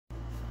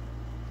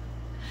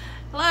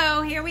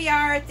Hello, here we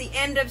are at the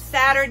end of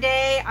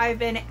Saturday. I've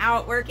been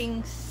out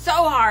working so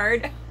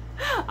hard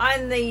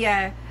on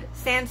the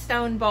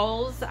sandstone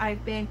bowls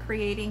I've been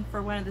creating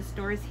for one of the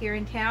stores here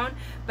in town.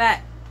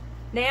 But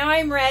now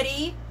I'm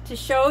ready to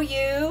show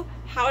you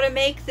how to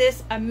make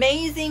this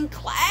amazing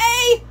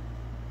clay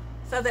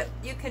so that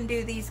you can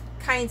do these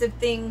kinds of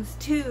things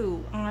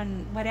too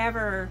on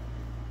whatever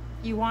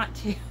you want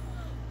to.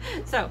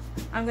 So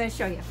I'm going to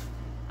show you.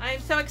 I'm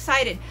so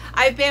excited.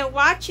 I've been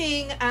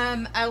watching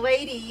a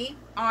lady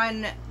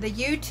on the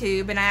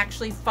YouTube, and I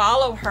actually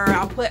follow her.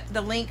 I'll put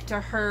the link to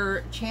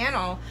her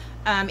channel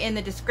in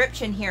the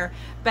description here.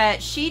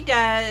 But she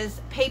does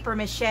paper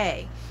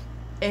mache.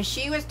 And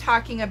she was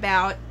talking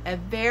about a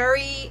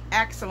very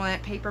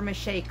excellent paper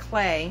mache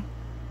clay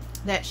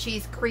that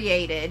she's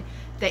created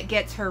that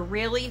gets her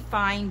really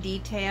fine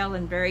detail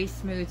and very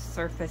smooth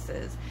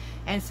surfaces.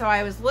 And so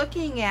I was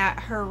looking at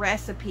her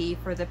recipe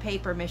for the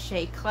paper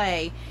mache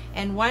clay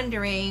and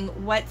wondering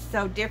what's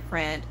so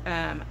different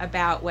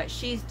about what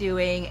she's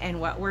doing and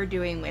what we're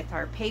doing with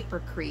our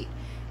papercrete.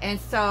 And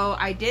so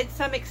I did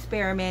some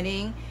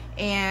experimenting,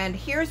 and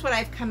here's what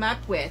I've come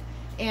up with.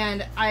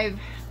 And I've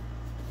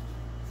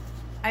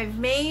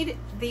made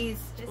these.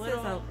 This is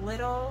a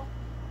little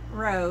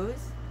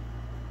rose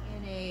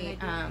in a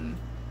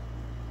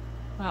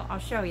well, I'll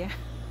show you.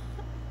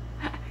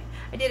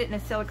 I did it in a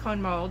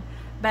silicone mold,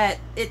 but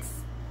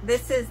this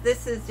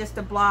is just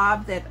a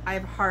blob that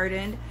I've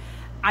hardened.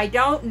 I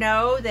don't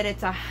know that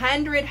it's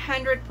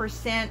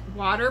 100%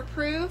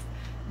 waterproof,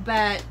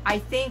 but I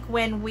think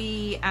when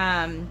we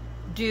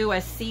do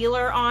a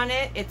sealer on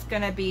it, it's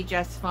going to be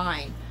just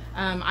fine.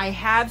 I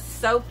have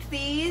soaked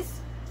these,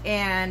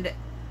 and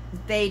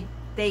they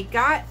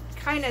got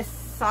kind of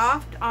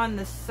soft on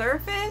the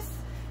surface,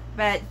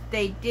 but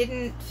they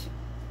didn't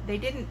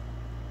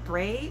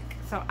break.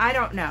 So I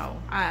don't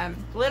know. A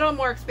little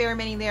more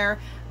experimenting there.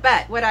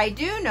 But what I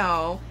do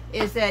know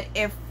is that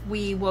if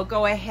we will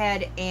go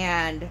ahead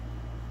and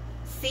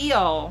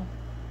seal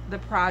the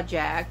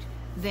project,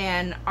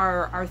 then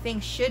our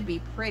things should be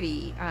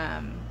pretty,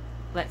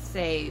 let's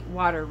say,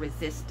 water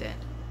resistant.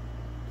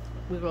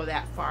 We'll go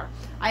that far.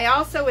 I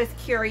also was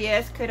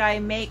curious, could I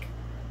make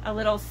a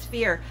little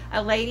sphere?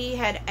 A lady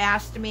had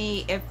asked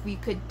me if we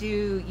could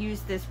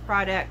use this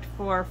product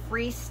for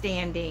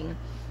freestanding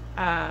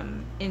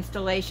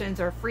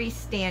installations or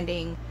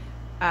freestanding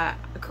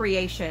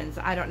creations.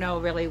 I don't know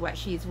really what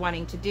she's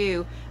wanting to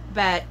do,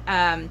 but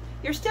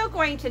you're still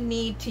going to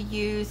need to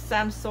use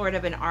some sort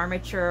of an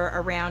armature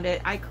around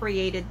it. I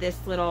created this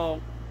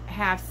little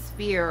half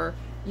sphere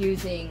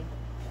using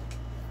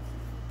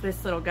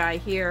this little guy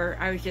here.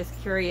 I was just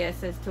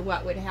curious as to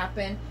what would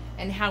happen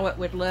and how it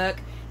would look,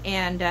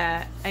 and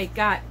I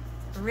got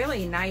a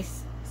really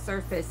nice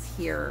surface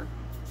here.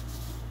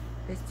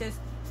 It's just,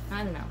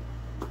 I don't know.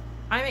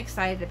 I'm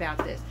excited about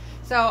this.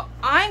 So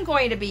I'm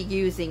going to be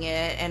using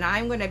it, and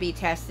I'm going to be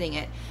testing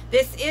it.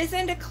 This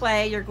isn't a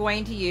clay you're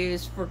going to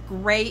use for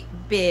great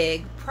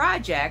big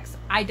projects,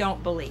 I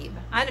don't believe.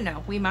 I don't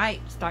know. We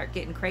might start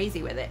getting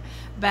crazy with it.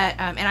 But,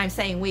 and I'm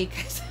saying we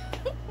because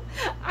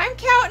I'm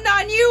counting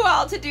on you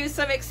all to do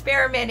some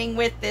experimenting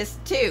with this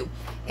too.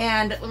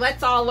 And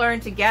let's all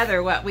learn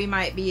together what we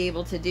might be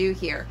able to do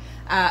here.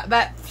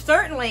 But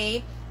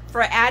certainly,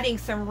 for adding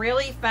some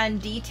really fun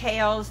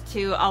details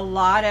to a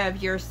lot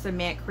of your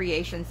cement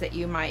creations that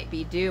you might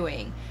be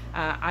doing.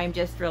 I'm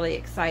just really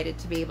excited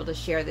to be able to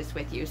share this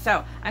with you.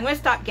 So I'm going to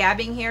stop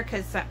gabbing here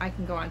because I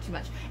can go on too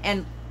much.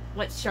 And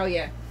let's show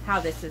you how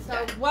this is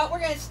done. So what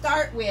we're going to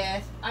start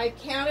with, I've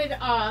counted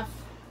off,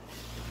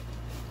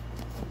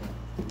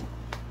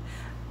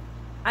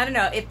 I don't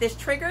know if this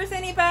triggers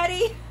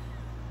anybody.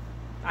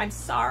 I'm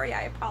sorry,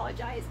 I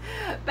apologize.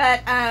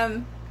 But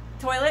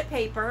toilet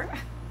paper.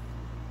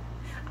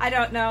 I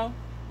don't know,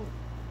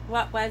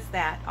 what was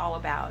that all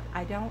about?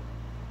 I don't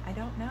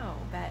know,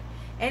 but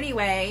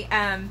anyway,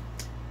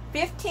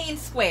 15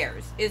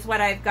 squares is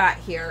what I've got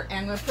here, and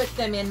I'm going to put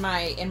them in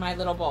my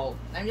little bowl.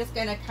 I'm just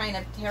going to kind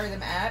of tear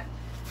them up.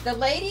 The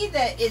lady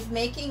that is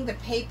making the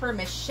paper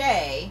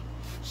mache,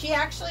 she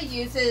actually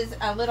uses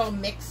a little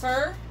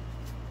mixer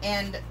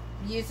and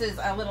uses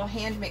a little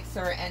hand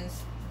mixer and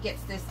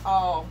gets this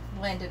all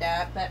blended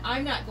up, but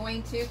I'm not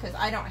going to because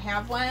I don't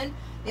have one.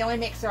 The only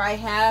mixer I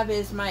have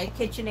is my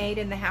KitchenAid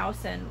in the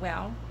house, and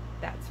well,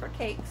 that's for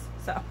cakes.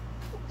 So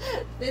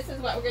this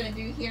is what we're going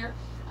to do here.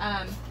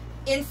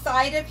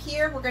 Inside of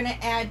here, we're going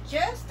to add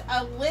just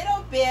a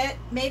little bit,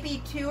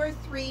 maybe 2 or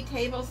 3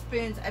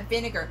 tablespoons of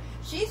vinegar.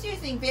 She's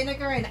using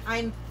vinegar, and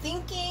I'm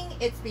thinking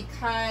it's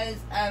because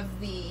of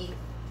the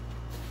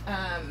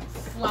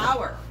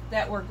flour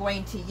that we're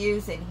going to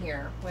use in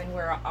here when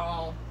we're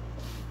all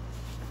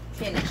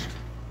finished.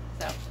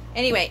 So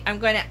anyway, I'm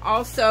going to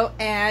also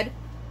add,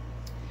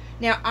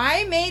 now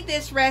I made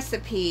this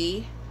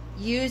recipe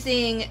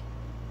using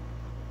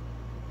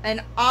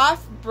an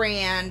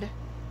off-brand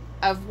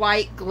of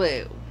white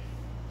glue,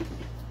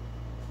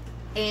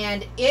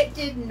 and it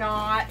did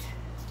not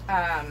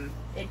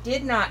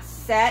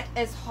set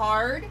as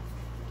hard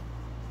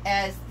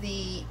as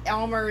the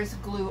Elmer's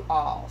Glue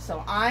All.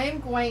 So I'm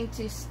going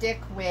to stick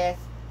with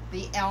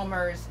the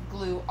Elmer's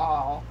Glue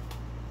All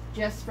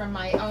just from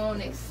my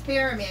own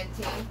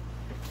experimenting.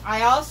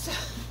 I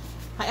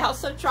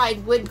also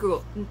tried wood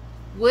glue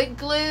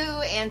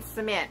and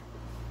cement.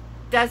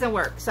 Doesn't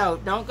work, so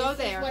don't go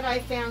there. This is what I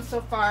found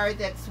so far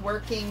that's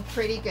working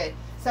pretty good.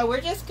 So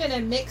we're just going to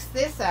mix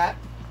this up.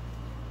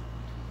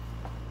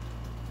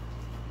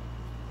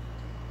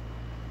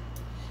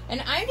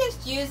 And I'm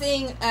just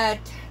using a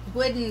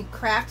wooden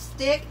craft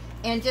stick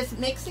and just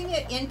mixing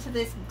it into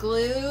this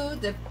glue,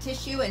 the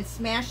tissue, and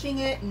smashing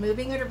it and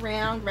moving it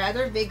around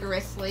rather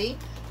vigorously.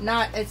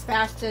 Not as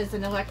fast as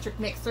an electric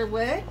mixer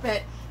would,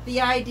 but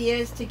the idea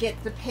is to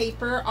get the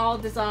paper all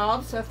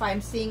dissolved. So if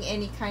I'm seeing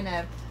any kind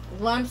of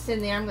lumps in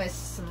there, I'm going to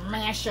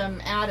smash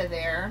them out of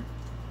there.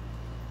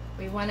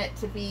 We want it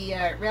to be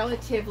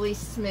relatively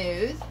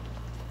smooth.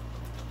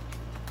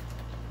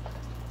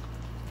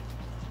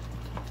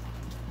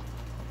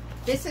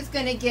 This is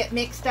going to get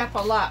mixed up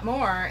a lot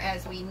more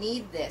as we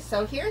knead this.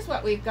 So here's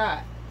what we've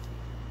got.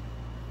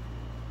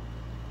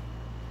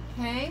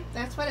 Okay,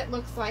 that's what it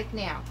looks like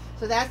now.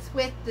 So that's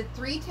with the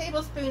 3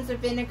 tablespoons of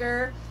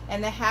vinegar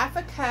and the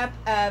 ½ cup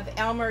of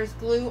Elmer's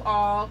Glue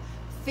All,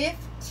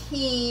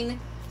 15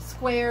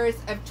 squares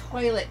of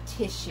toilet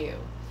tissue.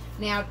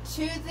 Now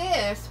to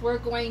this, we're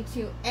going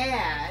to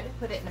add,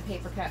 put it in a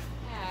paper cup.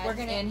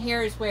 And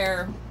here's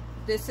where,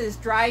 this is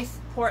dry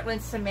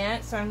Portland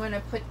cement, so I'm going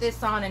to put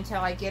this on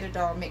until I get it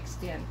all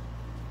mixed in.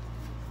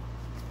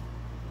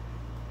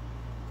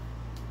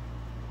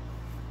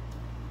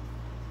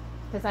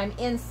 Because I'm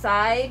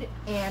inside,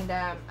 and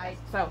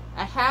so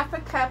a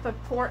 ½ cup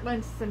of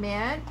Portland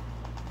cement.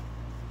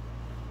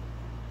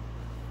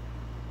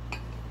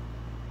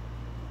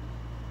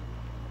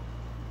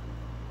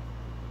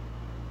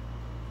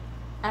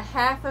 A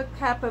 ½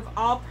 cup of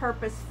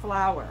all-purpose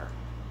flour.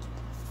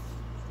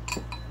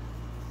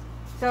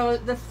 So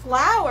the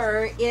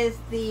flour is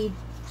the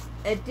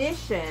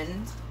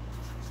addition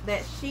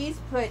that she's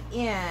put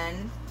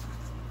in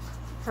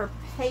her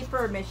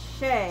paper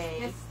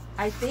mache.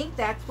 I think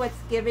that's what's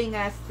giving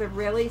us the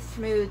really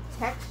smooth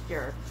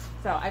texture.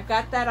 So I've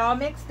got that all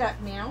mixed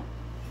up now.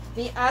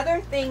 The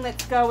other thing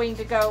that's going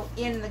to go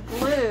in the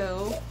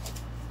glue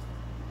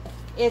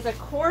is a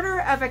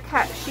 ½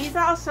 cup. She's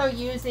also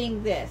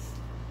using this.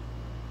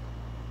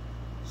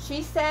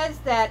 She says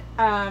that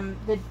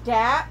the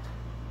DAP,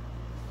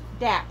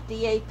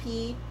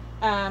 D-A-P,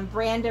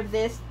 brand of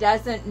this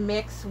doesn't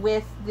mix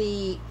with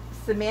the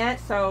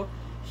cement, so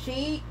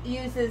she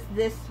uses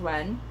this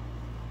one.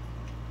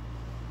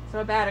 So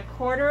about a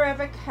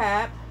 ½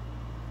 cup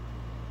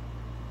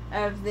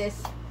of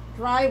this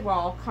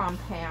drywall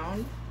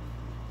compound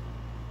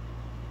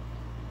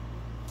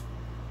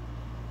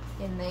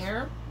in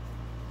there.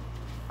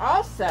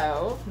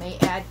 Also, may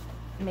add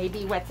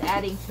maybe what's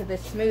adding to the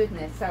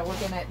smoothness. So we're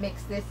going to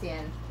mix this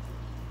in.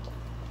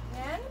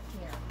 And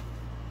here,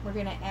 we're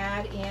going to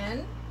add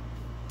in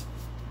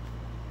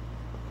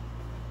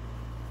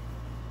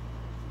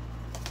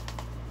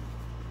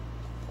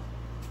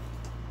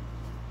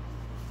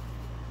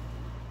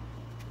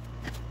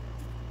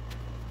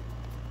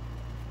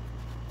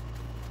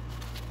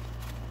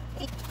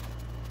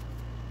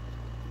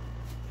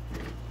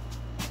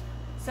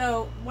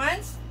so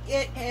once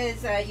it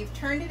is, you've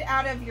turned it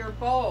out of your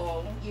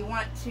bowl, you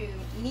want to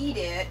knead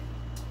it,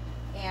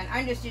 and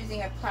I'm just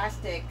using a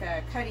plastic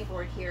cutting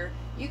board here.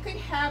 You could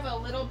have a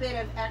little bit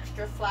of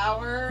extra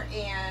flour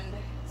and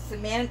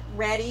cement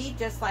ready,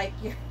 just like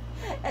you're,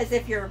 as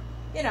if you're,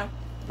 you know,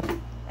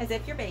 as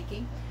if you're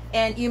baking.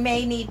 And you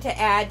may need to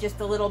add just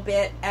a little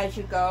bit as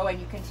you go and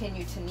you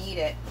continue to knead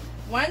it.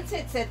 Once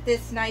it's at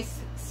this nice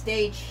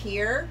stage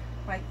here,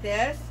 like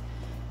this,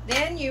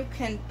 then you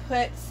can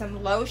put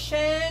some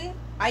lotion.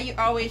 I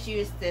always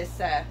use this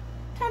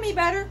tummy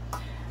butter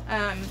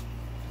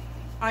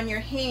on your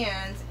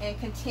hands and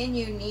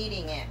continue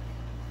kneading it.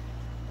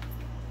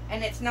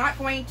 And it's not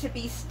going to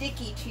be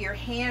sticky to your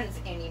hands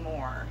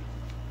anymore.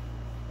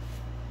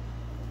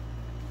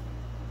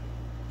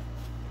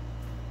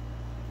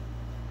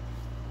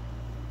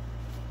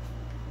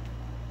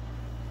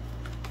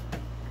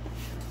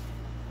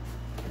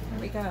 There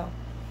we go.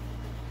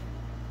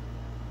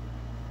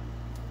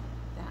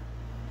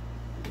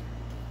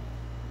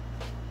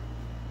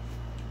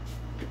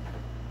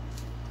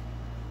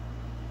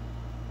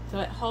 So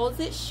it holds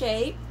its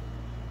shape.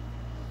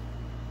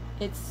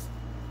 It's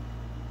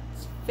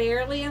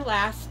fairly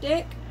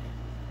elastic.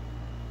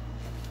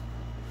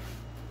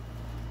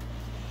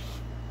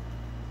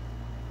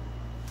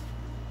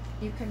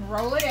 You can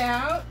roll it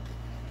out.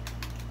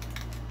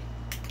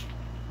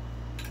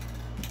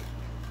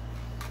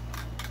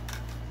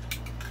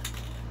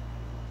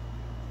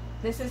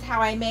 This is how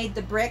I made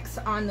the bricks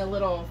on the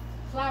little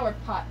flower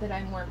pot that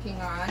I'm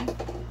working on.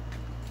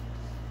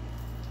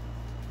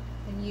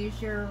 And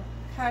use your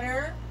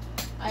cutter.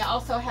 I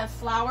also have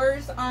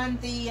flowers on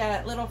the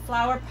little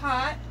flower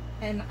pot,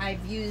 and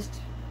I've used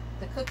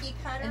the cookie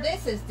cutter. And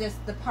this is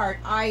just the part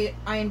I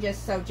am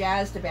just so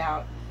jazzed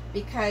about,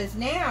 because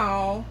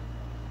now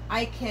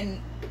I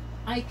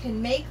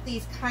can make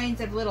these kinds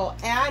of little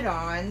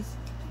add-ons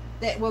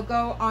that will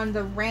go on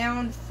the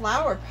round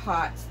flower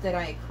pots that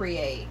I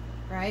create,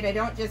 right? I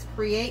don't just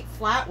create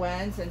flat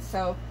ones, and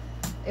so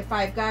if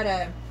I've got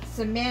a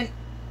cement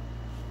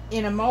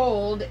in a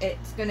mold,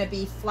 it's going to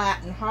be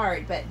flat and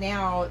hard, but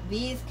now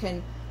these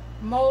can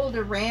mold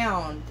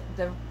around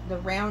the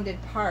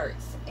rounded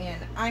parts,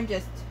 and I'm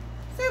just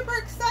super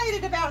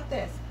excited about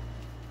this.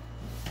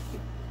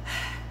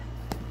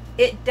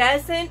 It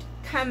doesn't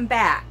come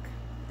back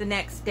the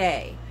next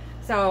day,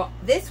 so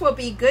this will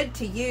be good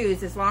to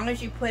use as long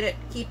as you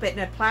keep it in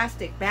a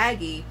plastic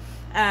baggie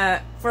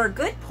for a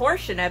good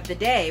portion of the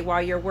day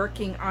while you're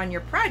working on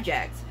your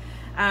projects.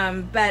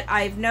 But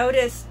I've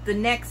noticed the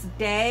next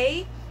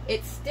day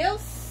it's still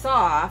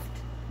soft,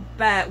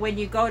 but when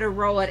you go to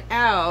roll it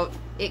out,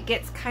 it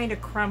gets kind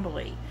of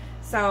crumbly.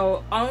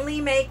 So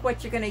only make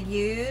what you're going to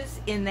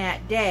use in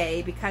that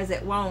day, because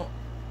it won't,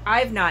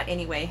 I've not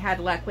anyway had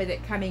luck with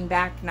it coming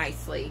back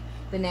nicely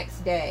the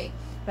next day.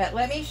 But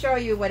let me show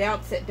you what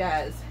else it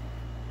does.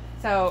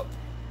 So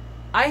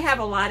I have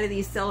a lot of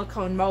these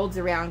silicone molds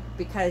around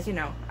because, you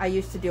know, I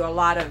used to do a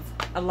lot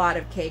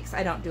of cakes.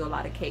 I don't do a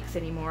lot of cakes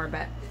anymore,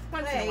 but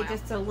once in a while,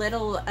 just a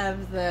little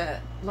of the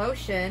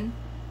lotion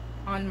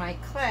on my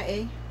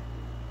clay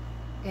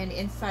and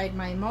inside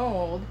my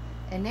mold,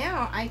 and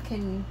now I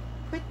can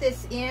put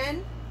this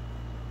in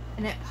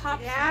and it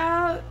pops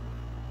out.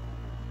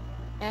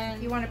 And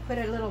if you want to put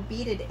a little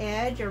beaded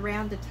edge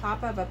around the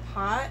top of a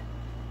pot,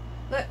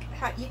 look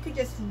how you can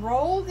just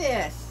roll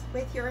this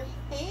with your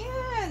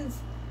hands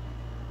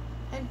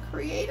and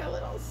create a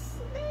little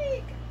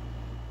snake.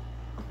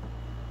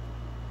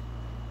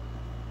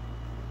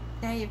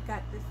 Now you've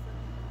got this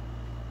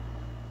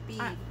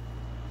little bead.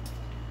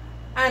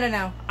 I don't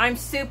know. I'm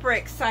super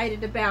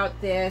excited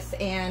about this,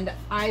 and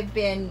I've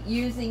been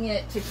using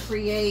it to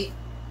create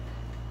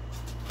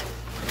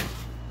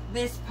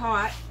this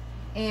pot,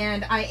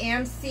 and I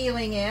am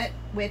sealing it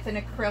with an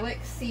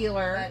acrylic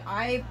sealer.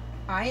 But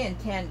I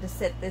intend to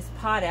sit this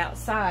pot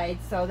outside,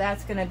 so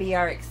that's going to be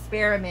our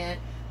experiment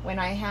when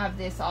I have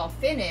this all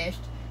finished,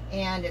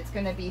 and it's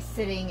going to be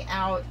sitting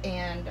out,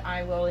 and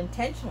I will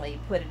intentionally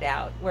put it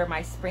out where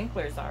my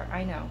sprinklers are.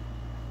 I know.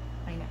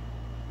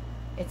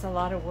 It's a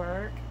lot of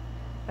work,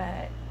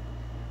 but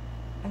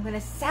I'm going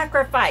to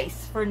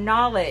sacrifice for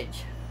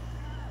knowledge.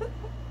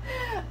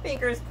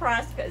 Fingers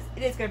crossed, because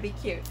it is going to be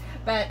cute.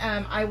 But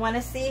I want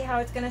to see how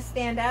it's going to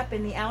stand up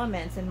in the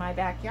elements in my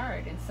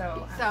backyard. And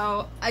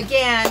so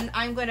again,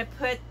 I'm going to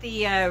put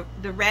the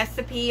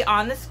recipe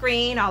on the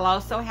screen. I'll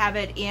also have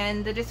it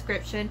in the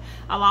description.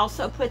 I'll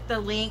also put the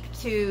link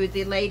to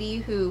the lady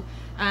who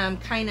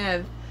kind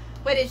of,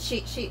 what did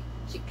she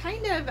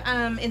kind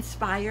of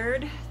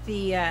inspired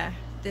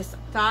this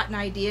thought and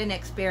idea and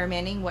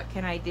experimenting. What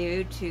can I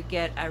do to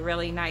get a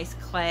really nice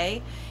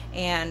clay?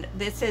 And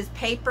this is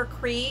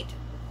papercrete,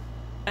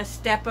 a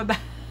step above.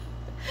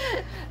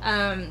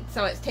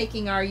 So it's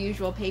taking our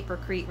usual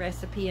papercrete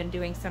recipe and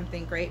doing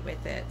something great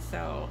with it.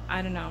 So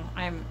I don't know,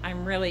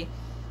 I'm really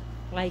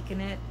liking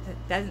it. It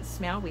doesn't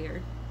smell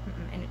weird,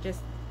 and it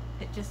just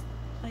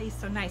plays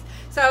so nice.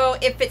 So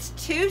if it's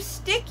too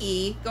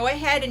sticky, go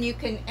ahead and you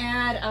can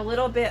add a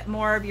little bit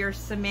more of your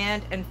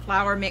cement and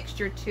flour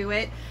mixture to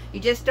it.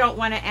 You just don't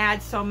want to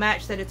add so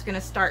much that it's going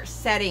to start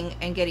setting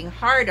and getting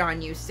hard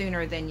on you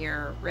sooner than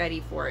you're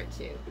ready for it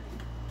to.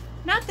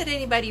 Not that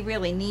anybody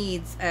really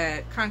needs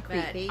a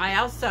concrete baby. I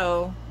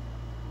also,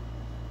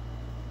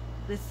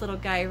 this little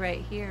guy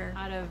right here,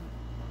 out of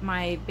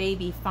my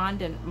baby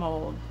fondant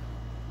mold,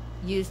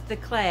 used the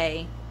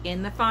clay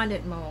in the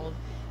fondant mold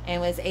and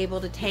was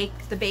able to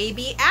take the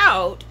baby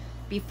out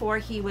before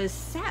he was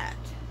set.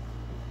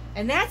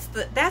 And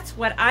that's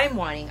what I'm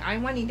wanting.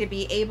 I'm wanting to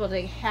be able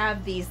to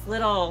have these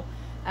little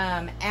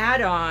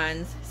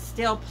add-ons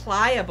still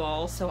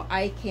pliable, so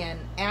I can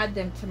add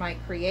them to my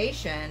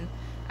creation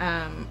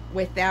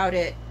without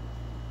it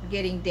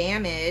getting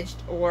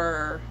damaged,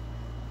 or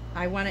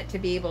I want it to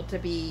be able to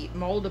be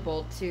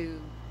moldable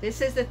too. This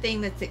is the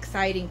thing that's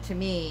exciting to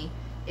me,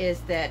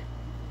 is that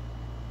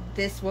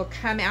this will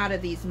come out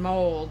of these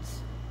molds,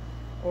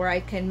 or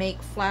I can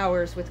make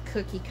flowers with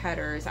cookie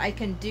cutters. I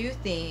can do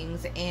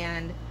things,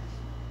 and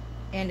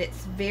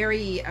it's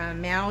very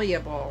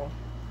malleable,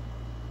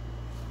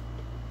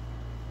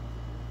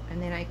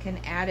 and then I can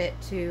add it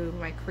to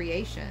my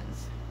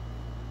creations.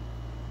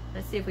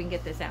 Let's see if we can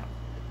get this out.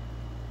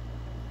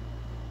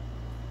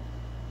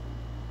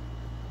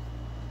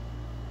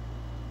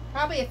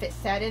 Probably if it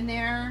sat in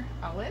there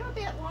a little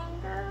bit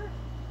longer.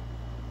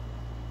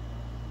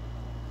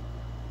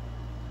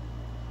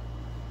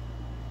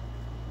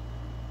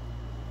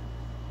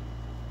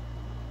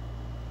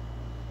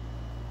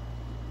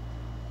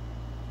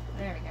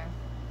 There we go.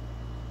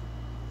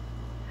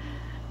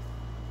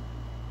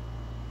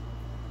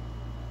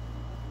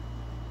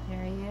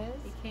 There he is.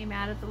 He came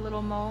out of the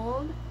little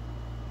mold.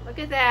 Look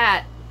at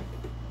that.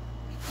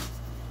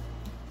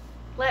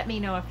 Let me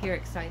know if you're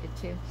excited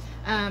too.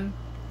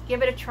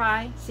 Give it a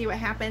try, see what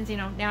happens. You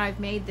know, now I've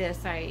made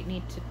this, I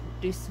need to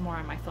do some more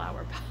on my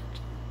flower pot.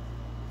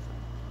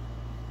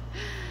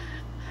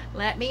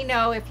 Let me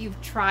know if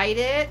you've tried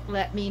it.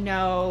 Let me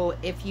know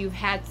if you've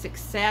had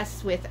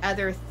success with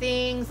other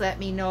things. Let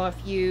me know if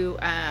you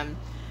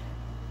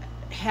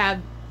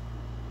have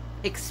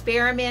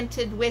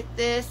experimented with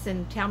this,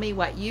 and tell me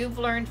what you've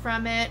learned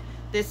from it.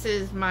 This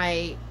is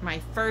my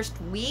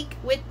first week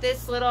with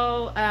this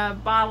little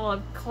bottle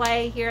of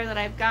clay here that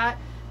I've got.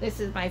 This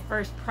is my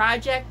first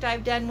project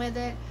I've done with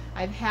it.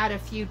 I've had a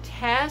few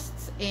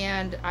tests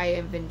and I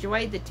have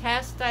enjoyed the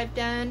tests I've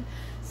done.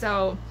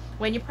 So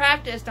when you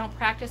practice, don't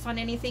practice on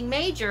anything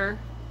major,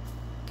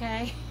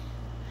 okay?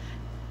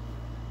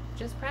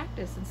 Just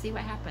practice and see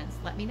what happens.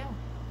 Let me know.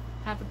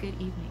 Have a good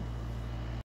evening.